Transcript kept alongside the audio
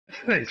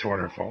Nice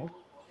waterfall.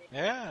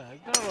 Yeah, I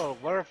got a lot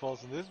of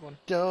waterfalls in this one.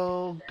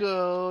 Don't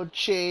go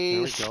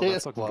chase There we go,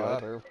 that's this looking good.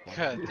 waterfall.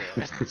 God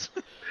damn it.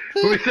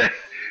 Who was that?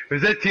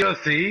 Was that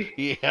TLC?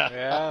 Yeah.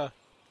 Yeah.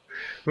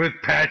 With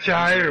Patch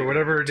Eye or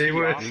whatever her name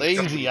was?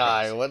 Lazy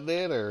eye, wasn't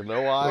it? Or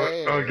no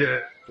eye? Well,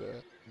 okay.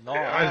 No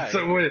eye.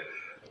 So what?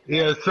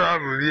 Yeah,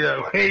 something.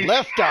 Yeah. Wait.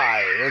 Left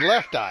eye. Or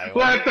left eye.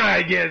 Left eye,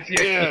 I guess.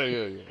 Yeah,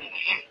 Yeah.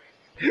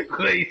 yeah.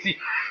 Lazy.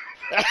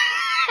 What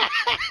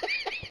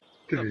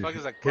the fuck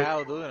is a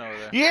cow doing over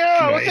there?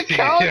 Yeah, what's a Lazy.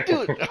 cow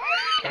doing?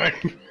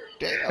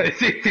 I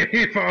see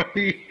Timmy found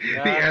the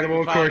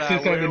animal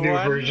courses on the new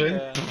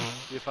version.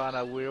 You found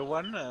a weird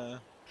one?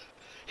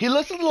 He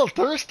looks a little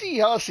thirsty,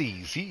 huh,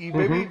 Sees? He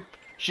maybe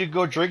should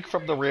go drink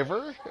from the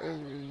river?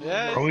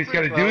 Yeah. All he's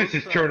got to do is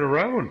just turn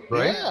around,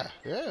 right?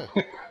 Yeah,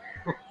 yeah.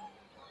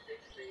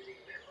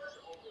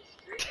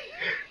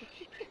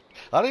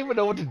 I don't even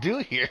know what to do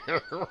here. I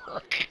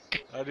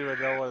don't even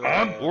know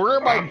what Where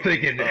am I? I'm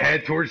thinking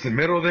head towards the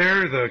middle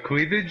there, the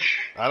cleavage.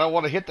 I don't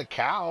want to hit the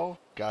cow,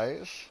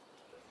 guys.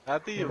 I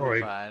think you'll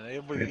be fine.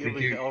 You'll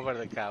be over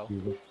the cow.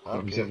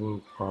 That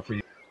will offer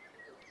you.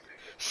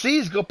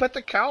 Sees, go pet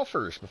the cow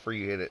first before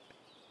you hit it.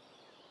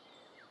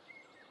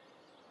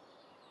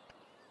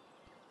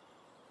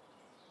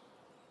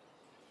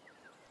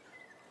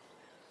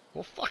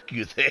 Well, fuck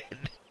you then,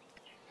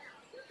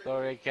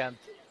 Sorry, I can't.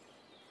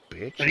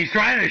 bitch. And he's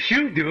trying to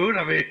shoot, dude.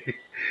 I mean,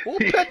 Well,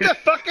 pet the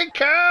fucking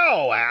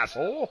cow,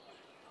 asshole.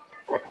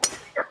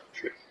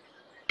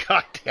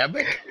 God damn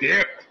it.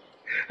 yeah.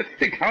 I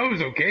think I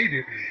was okay,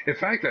 dude. In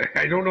fact,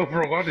 I don't know if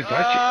we're allowed to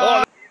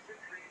touch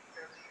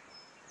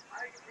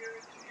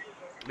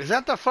Is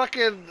that the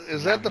fucking,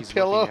 is that the He's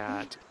pillow? looking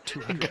at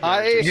 200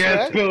 Guy? yards. it.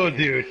 Yeah, it's Pillow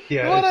Dude.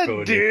 Yeah, What it's a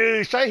Pillow Dude.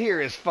 douche. I hear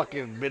his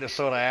fucking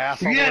Minnesota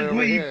asshole Yeah, over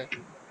but here.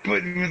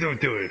 don't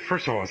do it.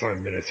 First of all, it's not a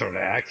Minnesota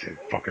accent,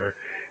 fucker.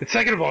 And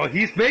second of all,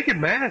 he's making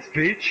masks,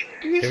 bitch.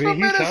 He's I mean, from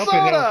he's helping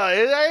out.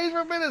 Minnesota. He's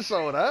from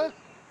Minnesota.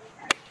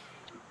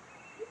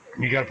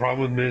 You got a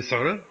problem with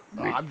Minnesota?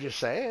 I'm just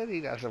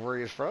saying, that's where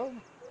he's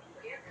from.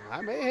 I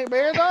may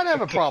not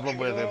have a problem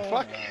with him.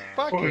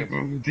 Fuck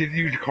him. Did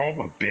you call him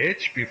a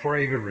bitch before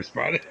I even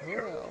responded?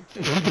 Well,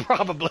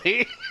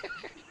 probably.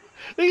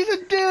 He's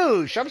a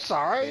douche. I'm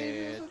sorry.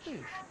 He's a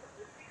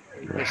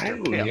douche.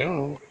 Mr. Pillow.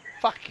 know.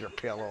 Fuck your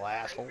pillow,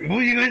 asshole. Well,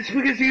 it's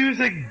because he was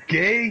a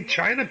gay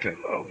China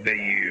pillow they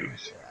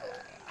use.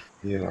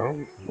 You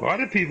know, a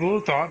lot of people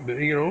thought,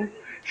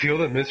 feel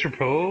that Mr.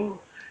 Pillow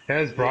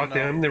has brought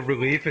them the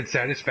relief and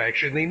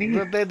satisfaction they need.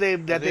 That they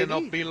Did no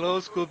need.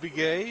 pillows could be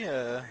gay? You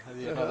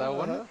know that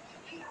one?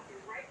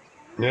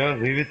 Yeah,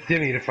 leave it to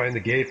Timmy to find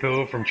the gay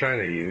pillow from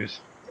China to use.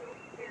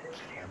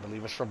 I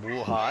believe it's from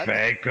Wuhan.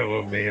 Fag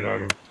pillow made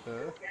out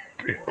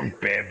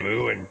of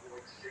bamboo and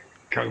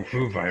kung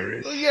fu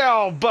virus.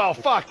 Yeah, well,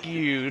 fuck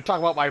you. Talk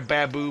about my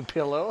bamboo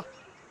pillow.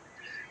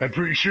 I'm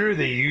pretty sure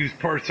they used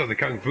parts of the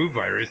kung fu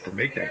virus to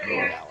make that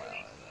pillow.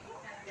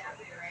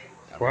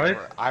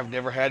 What? I've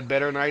never had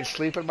better night's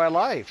sleep in my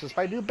life since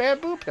my new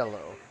bamboo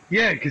pillow.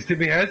 Yeah, because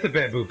Timmy has the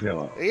bamboo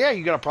pillow. Yeah,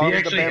 you got a He problem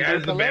with the actually bamboo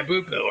has pillow? the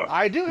bamboo pillow.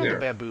 I do have Yeah. the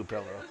bamboo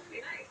pillow.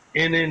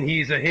 And then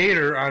he's a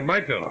hater on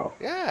my pillow.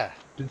 Yeah.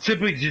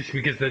 Simply just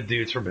because the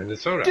dude's from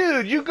Minnesota.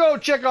 Dude, you go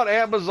check out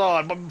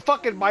Amazon.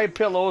 Fucking my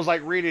pillow is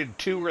like rated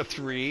 2 or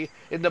 3.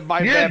 In the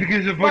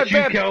Because of a bunch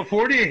of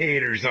California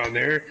haters on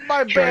there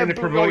my trying to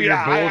bamboo. promote your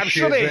I'm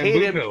sure bullshit they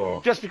hate bamboo him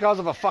pillow. just because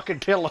of a fucking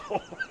pillow.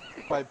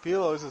 My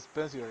pillow is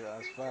expensive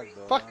as fuck,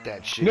 though. Fuck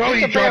that shit. No, Get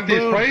he the dropped his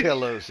bamboo price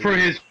pillows, for dude.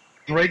 his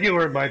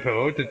regular My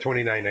Pillow to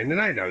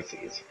 $29.99 now,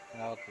 sees.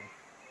 Okay.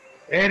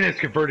 And has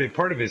converted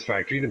part of his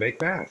factory to make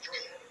masks.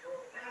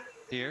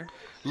 Here.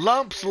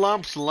 Lumps,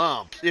 lumps,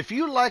 lumps. If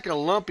you like a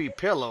lumpy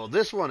pillow,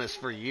 this one is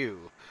for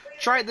you.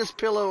 Tried this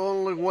pillow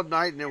only one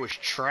night and it was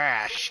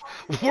trash.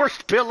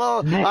 Worst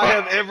pillow I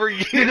have ever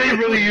used. Did they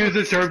really use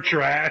the term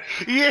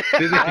trash? Yeah.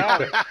 Did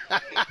they?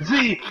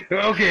 See,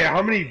 okay,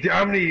 how many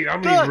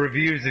Look.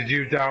 reviews did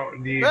you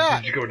down?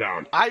 Did you go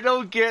down? I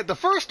don't get the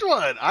first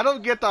one. I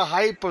don't get the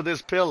hype of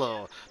this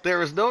pillow.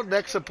 There is no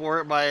neck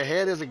support. My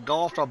head is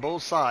engulfed on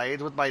both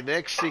sides with my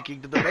neck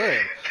sinking to the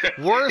bed.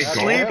 Worst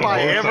Engulfed sleep on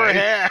I both ever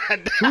sides?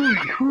 had.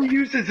 Who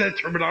uses that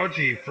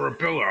terminology for a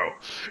pillow?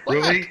 What?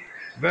 Really?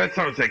 That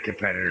sounds like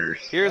competitors.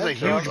 Here's a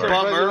huge You don't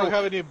bummer.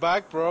 have any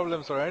back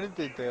problems or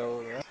anything,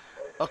 though.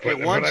 Okay,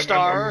 But- one but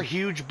star, I'm-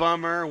 huge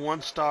bummer.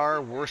 1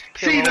 star, worst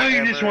pillow See, now you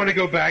ever. just want to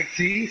go back.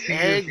 See,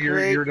 Egg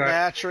you're not.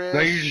 mattress. Now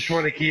you just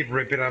want to keep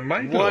ripping on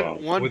my pillow.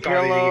 One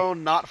without pillow,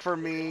 not for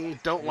me.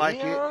 Don't like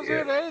You it. don't say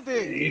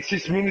anything. It's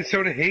just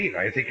Minnesota hate.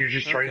 I think you're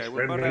just trying to Okay,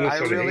 spread what about-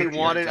 Minnesota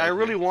I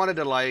really hate. wanted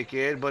to like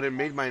it, but it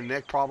made my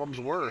neck problems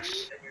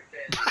worse.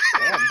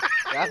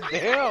 God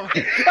damn.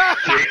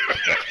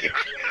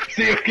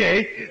 See,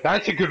 okay,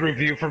 that's a good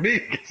review for me.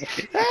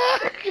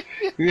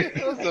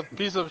 That's a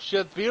piece of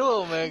shit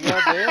pillow, man.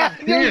 God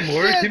damn. Damn,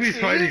 Lord, shit, Timmy's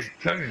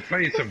dude.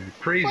 finding some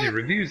crazy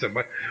reviews of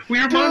my. Well,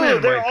 your Dude, mom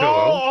had they're my pillow.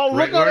 all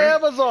right, look on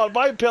Lauren? Amazon.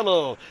 My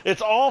pillow.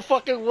 It's all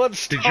fucking 1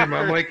 star. Did your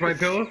mom like my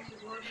pillow?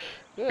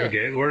 Yeah.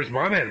 Okay, Laura's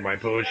mom had my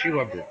pillow. She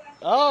loved it.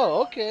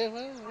 Oh, okay.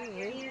 Well,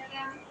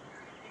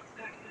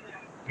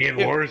 And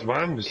Laura's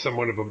mom was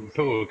somewhat of a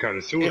pillow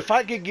connoisseur. If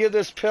I could give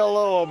this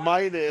pillow a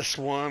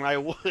 -1, I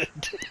would.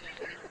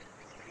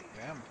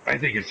 Damn. I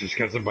think it's just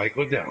because of Mike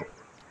Liddell.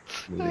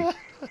 What?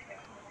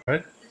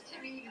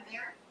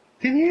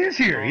 Then he is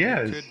here,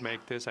 yes. You could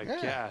make this, I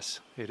guess.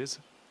 It is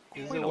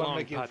He's quite the a one long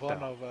making putt, fun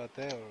though. of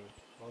Theo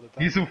all the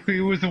time. He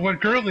was the one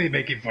currently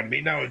making fun of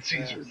me. Now it's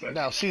Caesar.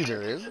 Now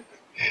Caesar is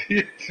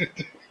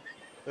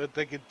They're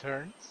taking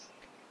turns.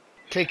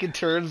 taking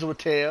turns with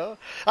Teo.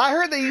 I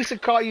heard they used to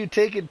call you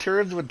taking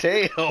turns with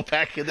Teo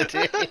back in the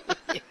day.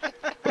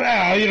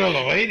 Well, you know the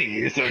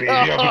ladies. I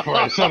mean, before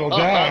I settled down.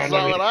 That's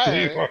not what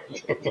I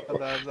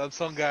heard. And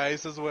some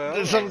guys as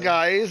well. Some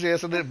guys,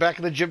 yes, and then back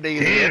in the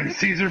gymnasium. Damn,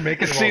 Caesar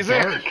making it all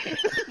Caesar. dark.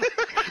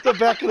 The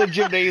back of the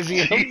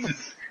gymnasium.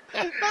 Jesus.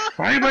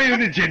 Why am I in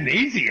the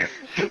gymnasium?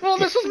 Well,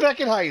 this was back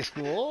in high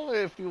school,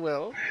 if you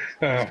will.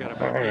 All right,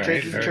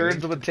 Taking all right.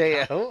 turns with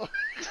Teo.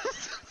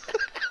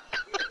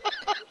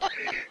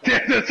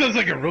 Damn, that sounds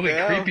like a really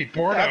creepy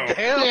porno.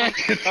 Damn.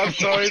 I'm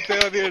sorry, Theo.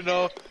 I didn't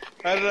know.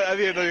 I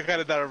didn't know you had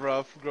it that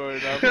rough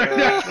growing up.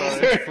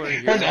 Sorry.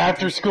 An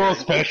after-school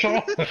special.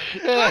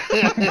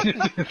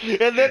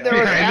 And then there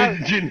was Behind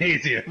the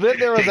gymnasium. then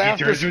there was Taking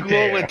after turns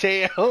school with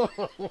Teo.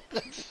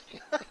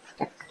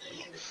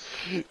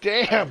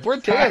 Damn, we're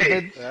Teo.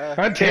 Hi,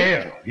 I'm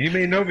Teo. You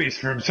may know me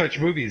from such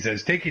movies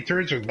as Taking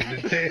Turns with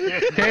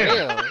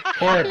Teo,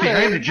 or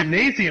Behind the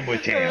Gymnasium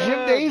with Teo,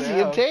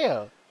 Gymnasium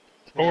Teo.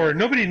 or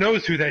Nobody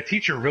Knows Who That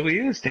Teacher Really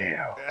Is,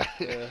 Teo.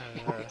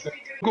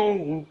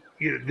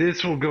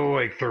 This will go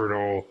like third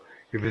hole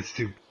if it's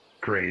too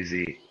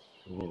crazy.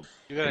 You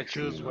gotta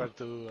choose where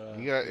to.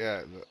 You got,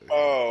 yeah.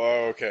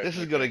 Oh, okay. This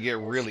is gonna get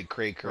really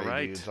cray,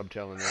 Right. dudes. I'm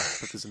telling you.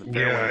 Put this in the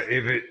Yeah,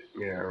 fairway.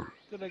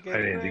 I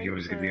didn't think it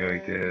was gonna be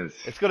like this.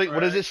 It's gonna. What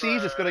does it see?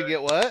 It's gonna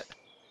get what?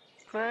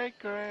 Cray.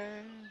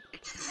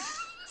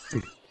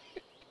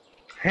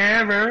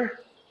 Hammer.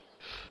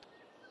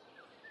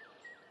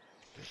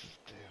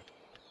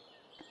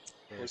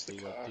 Let's see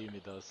what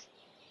Timmy does.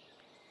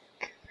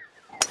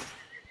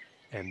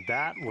 And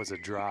that was a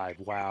drive.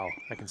 Wow.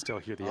 I can still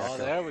hear the Oh, echo.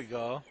 there we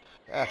go.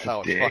 That's how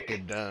it's Dick.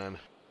 fucking done.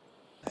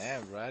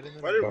 Damn, right in the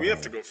Why did we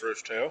have to go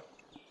first, Teo?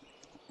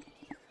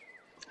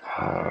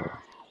 I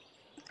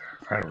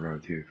don't know,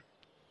 dude.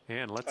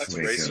 And let's That's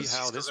see racist.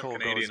 how this Because I'm hole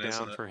Canadian, goes isn't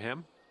down it? for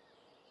him.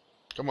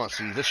 Come on,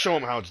 see. Let's show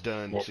them how it's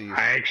done. Well, See.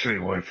 I actually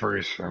went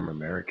first. I'm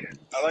American.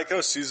 I like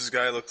how Caesar's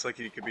guy looks like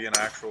he could be an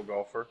actual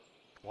golfer.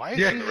 Why is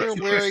Yeah. he here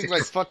wearing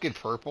like fucking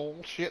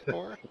purple shit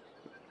for?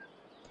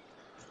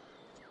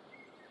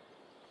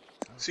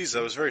 Caesar,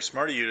 that was very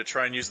smart of you to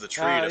try and use the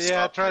tree to yeah, I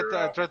stop tried your, to,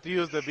 I tried to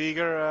use the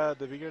bigger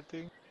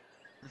thing.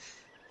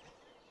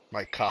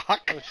 My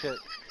cock? Oh shit.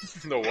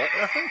 The what?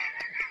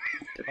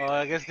 Oh,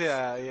 I guess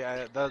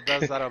yeah,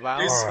 that's out of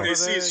bounds. Hey, over there,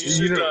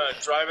 Caesar, you yeah.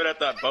 should drive it at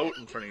that boat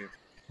in front of you.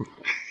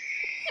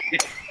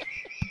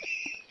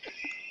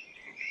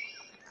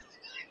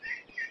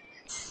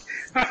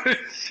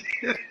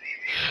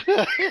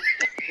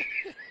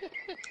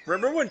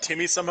 Remember when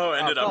Timmy somehow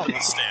ended up in the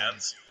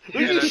stands?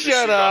 Will you that shut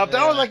just- up?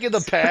 That was like in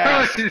the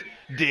past.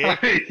 Dick.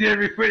 Alright,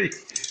 everybody.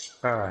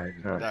 Alright,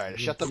 Alright,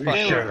 shut the fuck I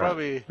think Shut we're up.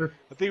 probably.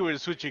 I think we're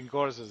switching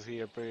courses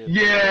here. Pretty.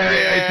 Yeah,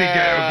 I think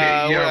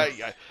okay. well,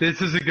 Yeah,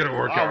 this isn't gonna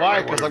work Oh, out. why?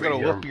 right Because I'm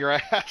away, gonna whoop your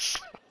ass.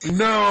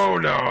 No,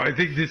 I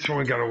think this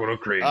one got a little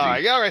crazy.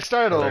 Alright,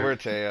 start it Alright. over,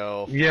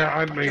 Teo. Yeah,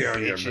 I'm.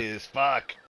 Bitches, fuck.